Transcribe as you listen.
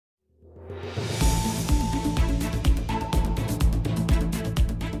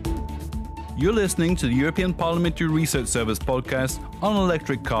You're listening to the European Parliamentary Research Service podcast on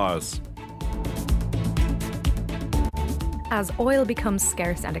electric cars. As oil becomes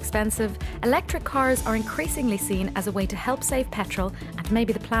scarce and expensive, electric cars are increasingly seen as a way to help save petrol and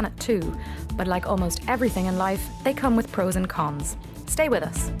maybe the planet too. But like almost everything in life, they come with pros and cons. Stay with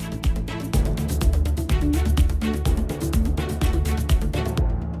us.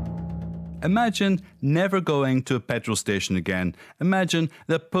 Imagine never going to a petrol station again. Imagine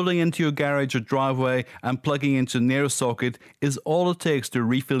that pulling into your garage or driveway and plugging into the nearest socket is all it takes to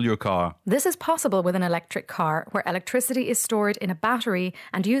refill your car. This is possible with an electric car, where electricity is stored in a battery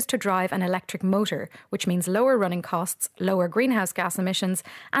and used to drive an electric motor, which means lower running costs, lower greenhouse gas emissions,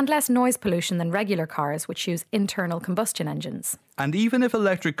 and less noise pollution than regular cars, which use internal combustion engines. And even if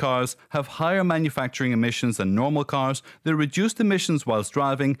electric cars have higher manufacturing emissions than normal cars, the reduced emissions whilst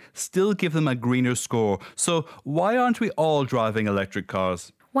driving still give them a greener score. So why aren't we all driving electric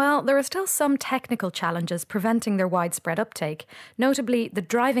cars? Well, there are still some technical challenges preventing their widespread uptake, notably the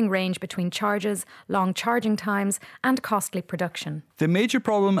driving range between charges, long charging times, and costly production. The major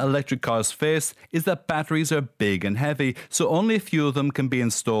problem electric cars face is that batteries are big and heavy, so only a few of them can be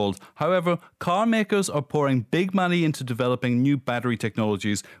installed. However, car makers are pouring big money into developing new battery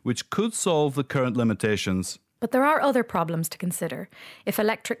technologies, which could solve the current limitations. But there are other problems to consider. If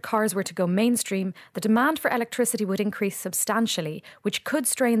electric cars were to go mainstream, the demand for electricity would increase substantially, which could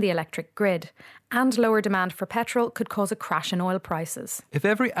strain the electric grid. And lower demand for petrol could cause a crash in oil prices. If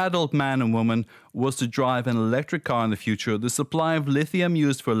every adult man and woman was to drive an electric car in the future, the supply of lithium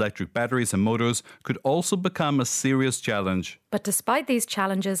used for electric batteries and motors could also become a serious challenge. But despite these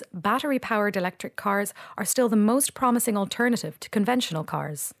challenges, battery-powered electric cars are still the most promising alternative to conventional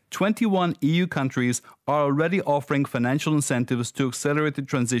cars. 21 EU countries are already offering financial incentives to accelerate the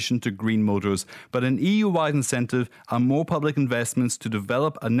transition to green motors, but an EU-wide incentive and more public investments to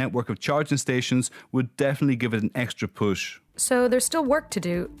develop a network of charging stations would definitely give it an extra push. So there's still work to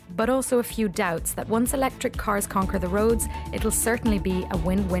do, but also a few doubts that once electric cars conquer the roads, it'll certainly be a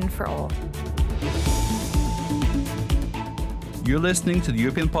win-win for all. You're listening to the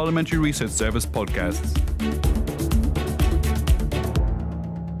European Parliamentary Research Service podcasts.